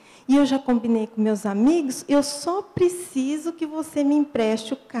daqui. E eu já combinei com meus amigos, eu só preciso que você me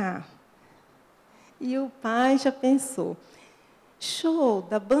empreste o carro. E o pai já pensou: show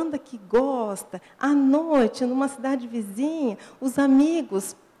da banda que gosta, à noite, numa cidade vizinha, os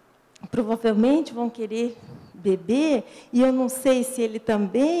amigos provavelmente vão querer beber, e eu não sei se ele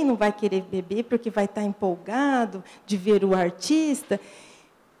também não vai querer beber, porque vai estar empolgado de ver o artista.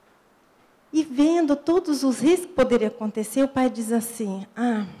 E vendo todos os riscos que poderiam acontecer, o pai diz assim: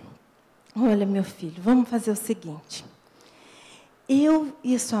 ah, olha, meu filho, vamos fazer o seguinte, eu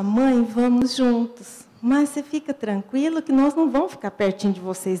e sua mãe vamos juntos, mas você fica tranquilo que nós não vamos ficar pertinho de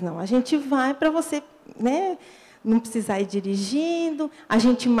vocês, não. A gente vai para você, né, não precisar ir dirigindo, a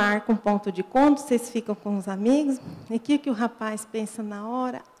gente marca um ponto de encontro, vocês ficam com os amigos. E o que o rapaz pensa na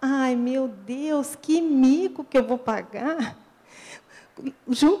hora? Ai, meu Deus, que mico que eu vou pagar,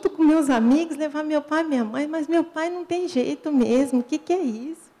 junto com meus amigos, levar meu pai e minha mãe, mas meu pai não tem jeito mesmo, o que é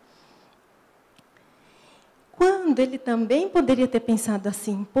isso? Quando ele também poderia ter pensado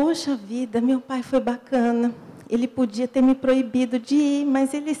assim: poxa vida, meu pai foi bacana, ele podia ter me proibido de ir,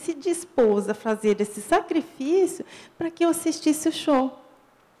 mas ele se dispôs a fazer esse sacrifício para que eu assistisse o show.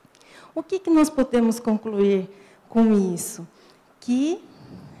 O que nós podemos concluir com isso? Que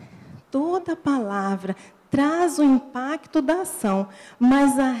toda palavra traz o impacto da ação,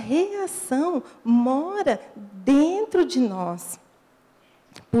 mas a reação mora dentro de nós.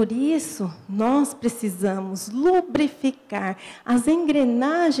 Por isso, nós precisamos lubrificar as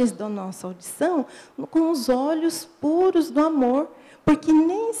engrenagens da nossa audição com os olhos puros do amor, porque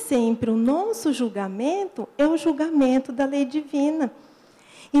nem sempre o nosso julgamento é o julgamento da lei divina.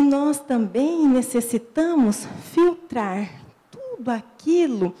 E nós também necessitamos filtrar tudo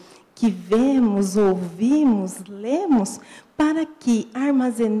aquilo que vemos, ouvimos, lemos, para que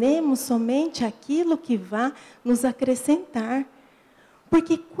armazenemos somente aquilo que vá nos acrescentar.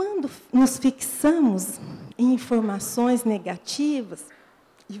 Porque quando nos fixamos em informações negativas,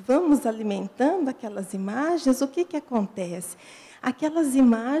 e vamos alimentando aquelas imagens, o que acontece? Aquelas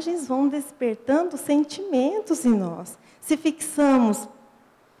imagens vão despertando sentimentos em nós. Se fixamos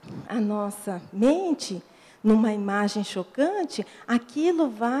a nossa mente numa imagem chocante, aquilo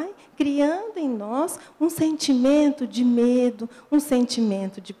vai criando em nós um sentimento de medo, um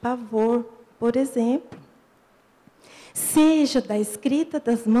sentimento de pavor, por exemplo. Seja da escrita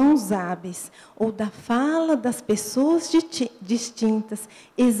das mãos hábeis ou da fala das pessoas distintas,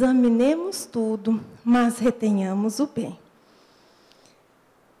 examinemos tudo, mas retenhamos o bem.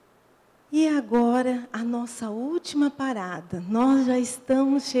 E agora, a nossa última parada. Nós já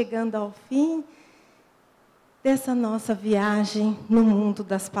estamos chegando ao fim dessa nossa viagem no mundo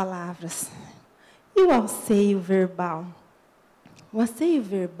das palavras. E o asseio verbal? O asseio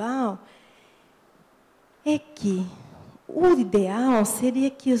verbal é que o ideal seria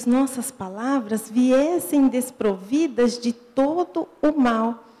que as nossas palavras viessem desprovidas de todo o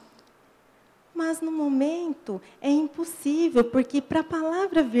mal. Mas, no momento, é impossível, porque para a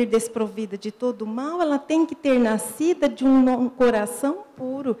palavra vir desprovida de todo o mal, ela tem que ter nascido de um coração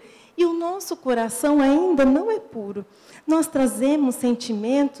puro. E o nosso coração ainda não é puro. Nós trazemos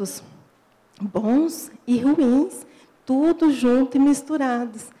sentimentos bons e ruins, tudo junto e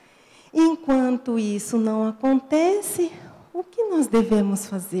misturados. Enquanto isso não acontece, o que nós devemos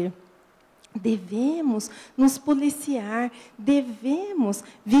fazer? Devemos nos policiar, devemos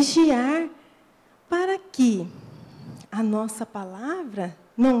vigiar, para que a nossa palavra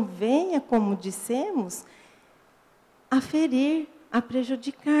não venha, como dissemos, a ferir, a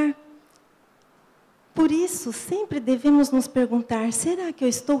prejudicar. Por isso, sempre devemos nos perguntar, será que eu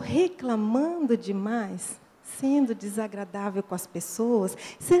estou reclamando demais? Sendo desagradável com as pessoas?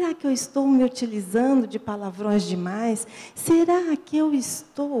 Será que eu estou me utilizando de palavrões demais? Será que eu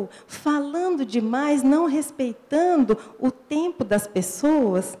estou falando demais, não respeitando o tempo das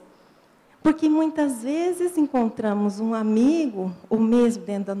pessoas? Porque muitas vezes encontramos um amigo, ou mesmo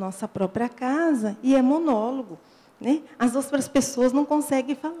dentro da nossa própria casa, e é monólogo, né? As outras pessoas não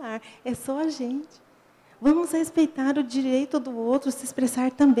conseguem falar, é só a gente. Vamos respeitar o direito do outro, se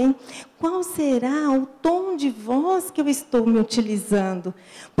expressar também. Qual será o tom de voz que eu estou me utilizando?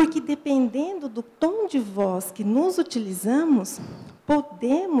 Porque dependendo do tom de voz que nos utilizamos,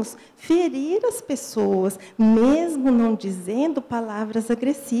 podemos ferir as pessoas, mesmo não dizendo palavras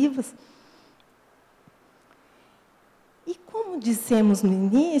agressivas. E como dissemos no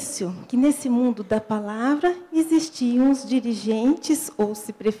início, que nesse mundo da palavra existiam os dirigentes, ou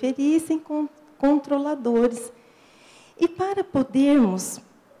se preferissem, controladores. E para podermos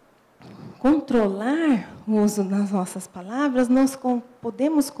controlar o uso das nossas palavras, nós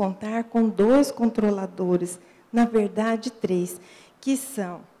podemos contar com 2 controladores, na verdade 3, que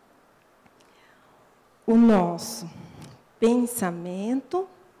são o nosso pensamento,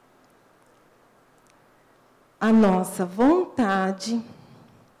 a nossa vontade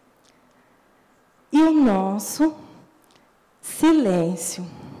e o nosso silêncio.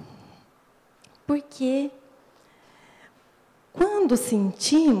 Porque quando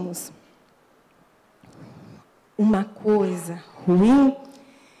sentimos uma coisa ruim,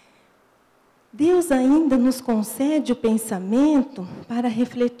 Deus ainda nos concede o pensamento para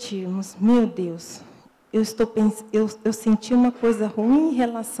refletirmos. Meu Deus, eu senti uma coisa ruim em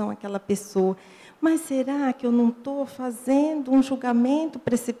relação àquela pessoa, mas será que eu não estou fazendo um julgamento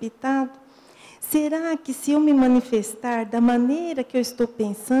precipitado? Será que se eu me manifestar da maneira que eu estou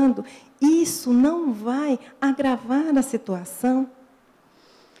pensando, isso não vai agravar a situação?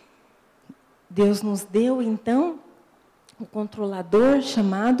 Deus nos deu, então, o controlador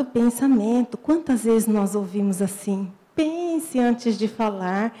chamado pensamento. Quantas vezes nós ouvimos assim? Pense antes de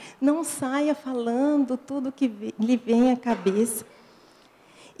falar, não saia falando tudo que lhe vem à cabeça.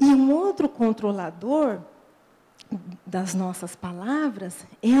 E um outro controlador das nossas palavras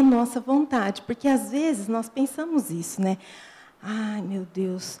é a nossa vontade, porque às vezes nós pensamos isso, né? Ai, meu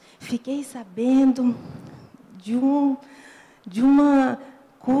Deus, fiquei sabendo de uma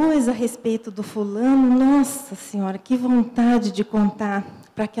coisa a respeito do fulano, nossa senhora, que vontade de contar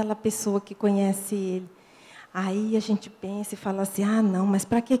para aquela pessoa que conhece ele. Aí a gente pensa e fala assim, não, mas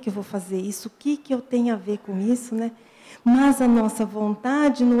para que eu vou fazer isso? O que eu tenho a ver com isso, né? Mas a nossa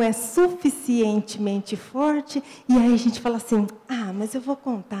vontade não é suficientemente forte, e aí a gente fala assim, mas eu vou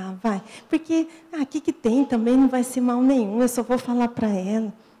contar, vai. Porque aqui que tem também não vai ser mal nenhum, eu só vou falar para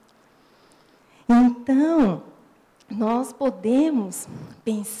ela. Então, nós podemos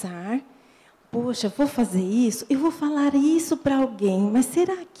pensar, poxa, vou fazer isso, eu vou falar isso para alguém, mas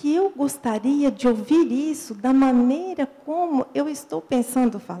será que eu gostaria de ouvir isso da maneira como eu estou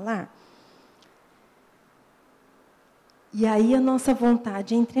pensando falar? E aí a nossa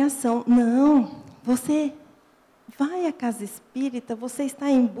vontade entra em ação. Não, você vai à casa espírita, você está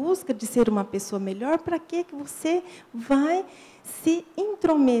em busca de ser uma pessoa melhor, para que você vai se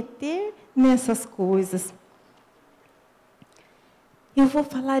intrometer nessas coisas? Eu vou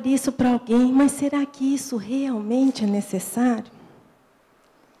falar isso para alguém, mas será que isso realmente é necessário?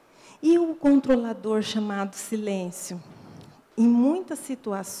 E o controlador chamado silêncio? Em muitas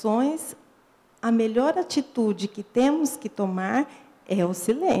situações, a melhor atitude que temos que tomar é o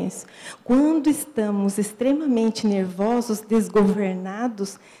silêncio. Quando estamos extremamente nervosos,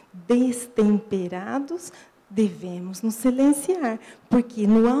 desgovernados, destemperados, devemos nos silenciar, porque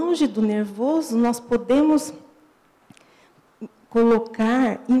no auge do nervoso nós podemos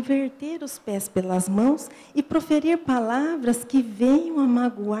inverter os pés pelas mãos e proferir palavras que venham a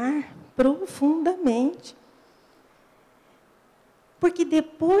magoar profundamente. Porque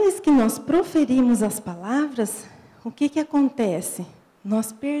depois que nós proferimos as palavras, o que acontece?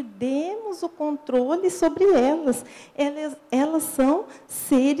 Nós perdemos o controle sobre elas. Elas são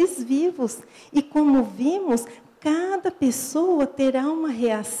seres vivos. E como vimos, cada pessoa terá uma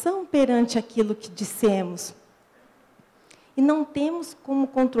reação perante aquilo que dissemos. E não temos como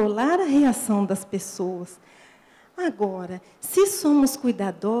controlar a reação das pessoas. Agora, se somos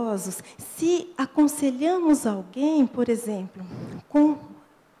cuidadosos, se aconselhamos alguém, por exemplo, com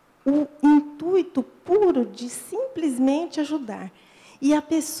o intuito puro de simplesmente ajudar, e a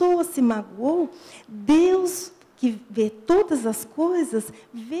pessoa se magoou, Deus, que vê todas as coisas,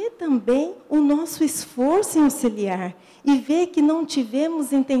 vê também o nosso esforço em auxiliar, e vê que não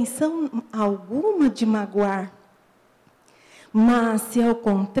tivemos intenção alguma de magoar. Mas, se ao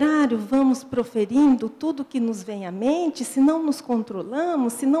contrário, vamos proferindo tudo que nos vem à mente, se não nos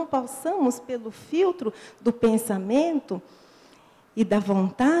controlamos, se não passamos pelo filtro do pensamento e da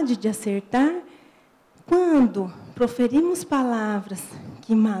vontade de acertar, quando proferimos palavras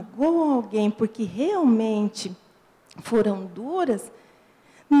que magoam alguém porque realmente foram duras,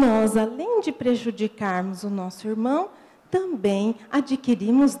 nós, além de prejudicarmos o nosso irmão, também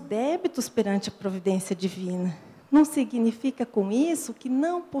adquirimos débitos perante a providência divina. Não significa com isso que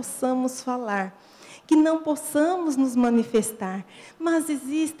não possamos falar, que não possamos nos manifestar, mas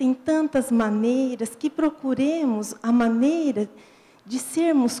existem tantas maneiras que procuremos a maneira de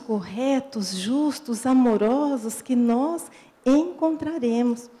sermos corretos, justos, amorosos, que nós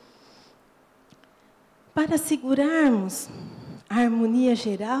encontraremos. Para assegurarmos a harmonia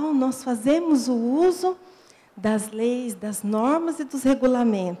geral, nós fazemos o uso das leis, das normas e dos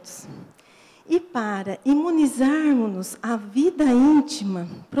regulamentos. E para imunizarmos a vida íntima,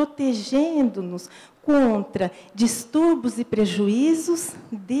 protegendo-nos contra distúrbios e prejuízos,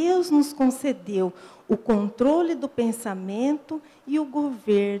 Deus nos concedeu o controle do pensamento e o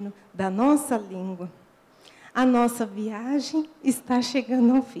governo da nossa língua. A nossa viagem está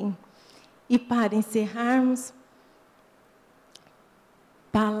chegando ao fim. E para encerrarmos,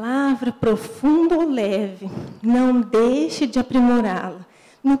 palavra profunda ou leve, não deixe de aprimorá-la.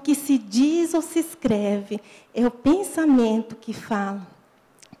 No que se diz ou se escreve, é o pensamento que fala.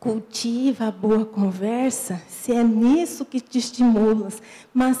 Cultiva a boa conversa, se é nisso que te estimulas,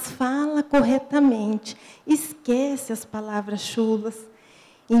 mas fala corretamente. Esquece as palavras chulas.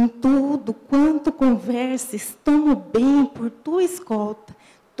 Em tudo quanto converses, toma o bem por tua escolta.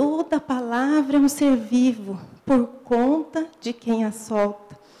 Toda palavra é um ser vivo, por conta de quem a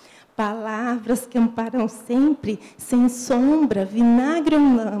solta. Palavras que amparam sempre, sem sombra, vinagre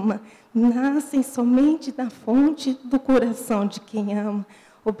ou lama, nascem somente da fonte do coração de quem ama.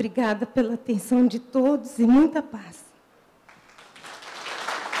 Obrigada pela atenção de todos e muita paz.